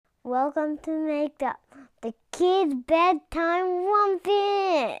Welcome to Make Up, the kids' bedtime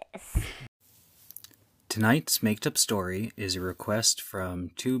rumpus. Tonight's Maked-Up story is a request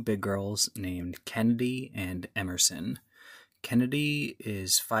from two big girls named Kennedy and Emerson. Kennedy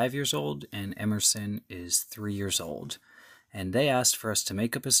is 5 years old and Emerson is 3 years old. And they asked for us to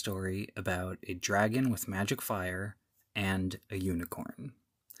make up a story about a dragon with magic fire and a unicorn.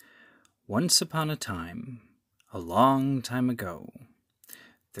 Once upon a time, a long time ago,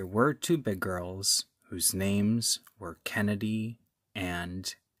 there were two big girls whose names were Kennedy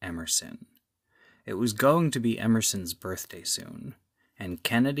and Emerson. It was going to be Emerson's birthday soon, and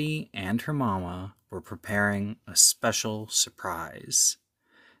Kennedy and her mama were preparing a special surprise.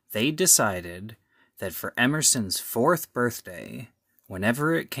 They decided that for Emerson's 4th birthday,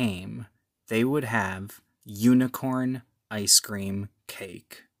 whenever it came, they would have unicorn ice cream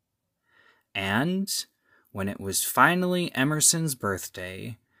cake. And when it was finally Emerson's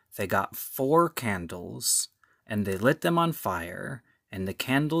birthday, they got 4 candles, and they lit them on fire, and the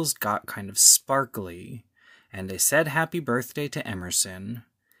candles got kind of sparkly, and they said happy birthday to Emerson,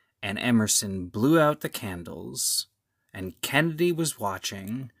 and Emerson blew out the candles, and Kennedy was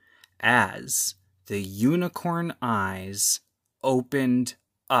watching as the unicorn eyes opened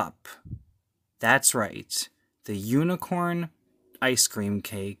up. That's right, the unicorn ice cream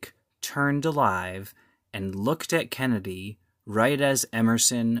cake turned alive and looked at Kennedy right as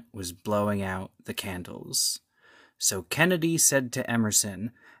Emerson was blowing out the candles. So Kennedy said to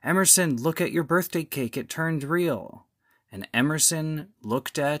Emerson, "Emerson, look at your birthday cake, it turned real." And Emerson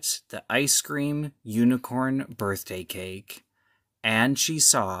looked at the ice cream unicorn birthday cake, and she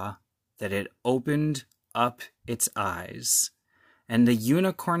saw that it opened up its eyes, and the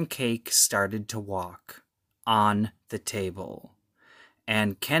unicorn cake started to walk on the table.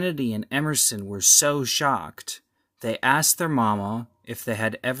 And Kennedy and Emerson were so shocked, they asked their mama if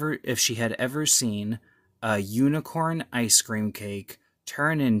she had ever seen a unicorn ice cream cake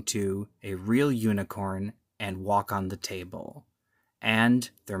turn into a real unicorn and walk on the table. And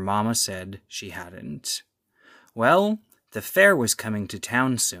their mama said she hadn't. Well, the fair was coming to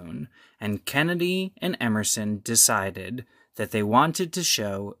town soon, and Kennedy and Emerson decided that they wanted to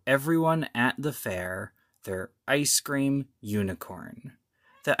show everyone at the fair their ice cream unicorn.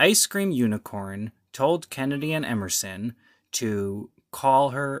 The ice cream unicorn told Kennedy and Emerson to call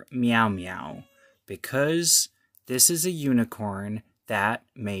her Meow Meow, because this is a unicorn that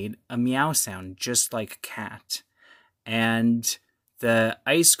made a meow sound just like a cat. And the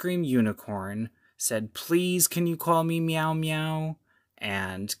ice cream unicorn said, "Please, can you call me Meow Meow?"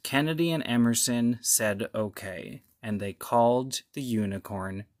 And Kennedy and Emerson said okay, and they called the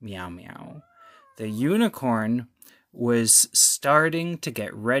unicorn Meow Meow. The unicorn was starting to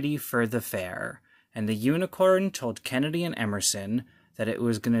get ready for the fair, and the unicorn told Kennedy and Emerson that it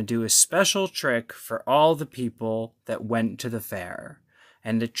was going to do a special trick for all the people that went to the fair.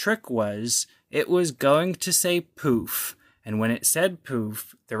 And the trick was, it was going to say poof, and when it said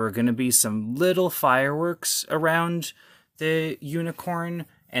poof, there were going to be some little fireworks around the unicorn,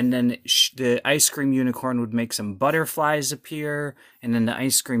 and then the ice cream unicorn would make some butterflies appear, and then the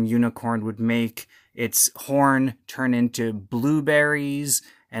ice cream unicorn would make its horn turn into blueberries,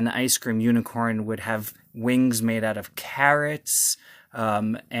 and the ice cream unicorn would have wings made out of carrots,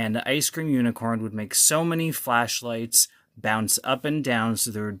 and the ice cream unicorn would make so many flashlights bounce up and down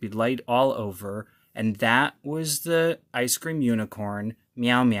so there would be light all over, and that was the ice cream unicorn,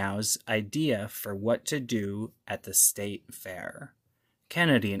 Meow Meow's, idea for what to do at the state fair.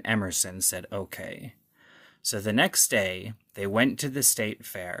 Kennedy and Emerson said okay. So the next day, they went to the state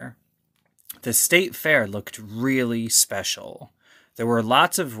fair. The state fair looked really special. There were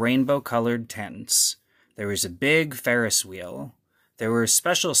lots of rainbow-colored tents. There was a big Ferris wheel. There were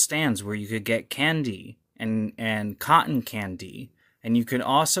special stands where you could get candy and cotton candy, and you could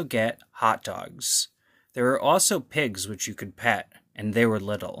also get hot dogs. There were also pigs which you could pet, and they were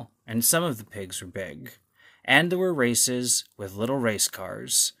little, and some of the pigs were big. And there were races with little race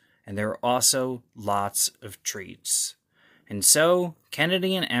cars, and there were also lots of treats. And so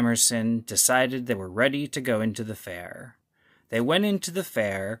Kennedy and Emerson decided they were ready to go into the fair. They went into the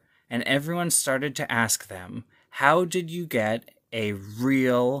fair, and everyone started to ask them, "How did you get a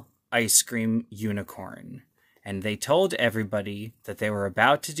real ice cream unicorn?" And they told everybody that they were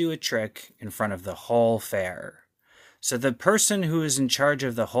about to do a trick in front of the whole fair. So the person who was in charge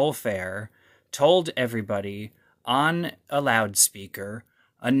of the whole fair told everybody on a loudspeaker,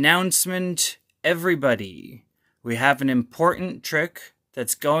 "Announcement, everybody! We have an important trick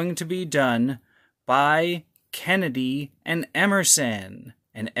that's going to be done by Kennedy and Emerson."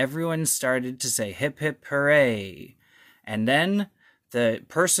 And everyone started to say hip hip hooray. And then the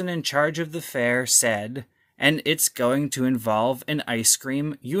person in charge of the fair said, "And it's going to involve an ice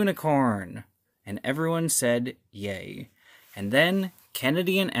cream unicorn." And everyone said, "Yay." And then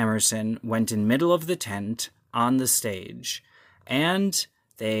Kennedy and Emerson went in middle of the tent on the stage, and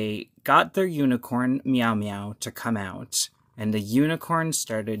they got their unicorn, Meow Meow, to come out. And the unicorn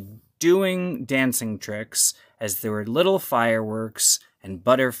started doing dancing tricks as there were little fireworks and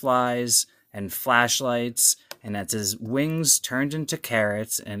butterflies and flashlights, and as his wings turned into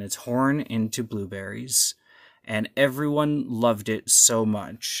carrots and its horn into blueberries. And everyone loved it so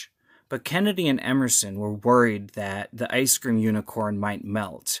much. But Kennedy and Emerson were worried that the ice cream unicorn might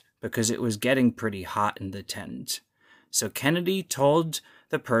melt because it was getting pretty hot in the tent. So Kennedy told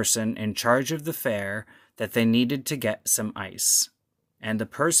the person in charge of the fair that they needed to get some ice. And the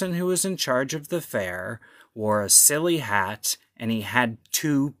person who was in charge of the fair wore a silly hat, and he had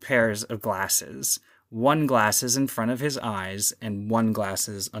 2 pairs of glasses. 1 glasses in front of his eyes and 1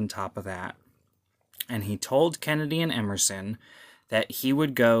 glasses on top of that. And he told Kennedy and Emerson that he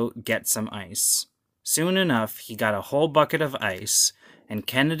would go get some ice. Soon enough, he got a whole bucket of ice, and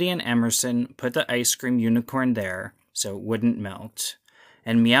Kennedy and Emerson put the ice cream unicorn there so it wouldn't melt.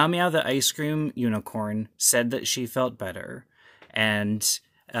 And Meow Meow the ice cream unicorn said that she felt better. And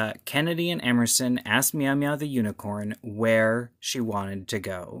Kennedy and Emerson asked Meow Meow the unicorn where she wanted to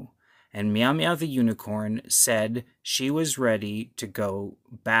go. And Meow Meow the unicorn said she was ready to go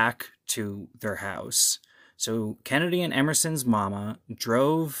back to their house. So Kennedy and Emerson's mama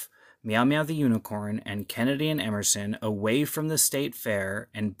drove Meow Meow the unicorn and Kennedy and Emerson away from the state fair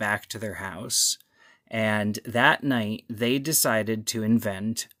and back to their house. And that night, they decided to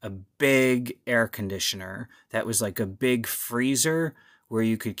invent a big air conditioner that was like a big freezer where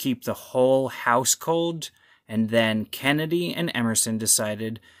you could keep the whole house cold. And then Kennedy and Emerson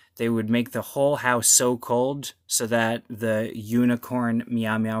decided they would make the whole house so cold so that the unicorn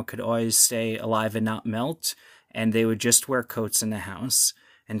Meow Meow could always stay alive and not melt. And they would just wear coats in the house.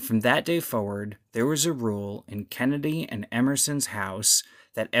 And from that day forward, there was a rule in Kennedy and Emerson's house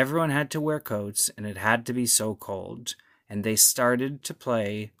that everyone had to wear coats and it had to be so cold. And they started to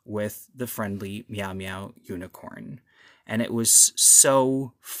play with the friendly Meow Meow unicorn. And it was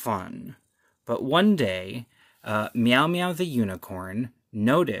so fun. But one day, Meow Meow the unicorn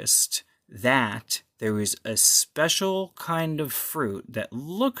noticed that there was a special kind of fruit that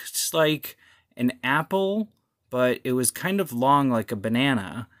looked like an apple, but it was kind of long like a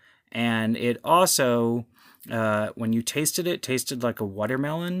banana. And it also, when you tasted it, tasted like a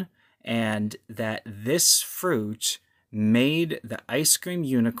watermelon. And that this fruit made the ice cream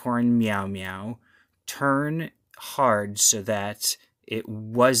unicorn Meow Meow turn hard so that it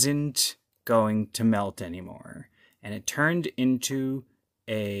wasn't going to melt anymore. And it turned into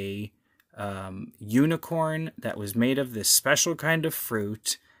a unicorn that was made of this special kind of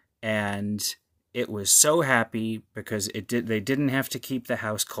fruit, and it was so happy because they didn't have to keep the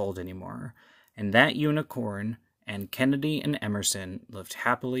house cold anymore. And that unicorn and Kennedy and Emerson lived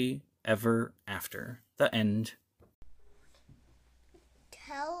happily ever after. The end.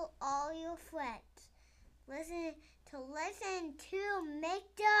 Tell all your friends. Listen to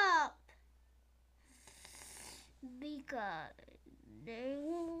Make Up because they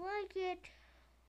will like it.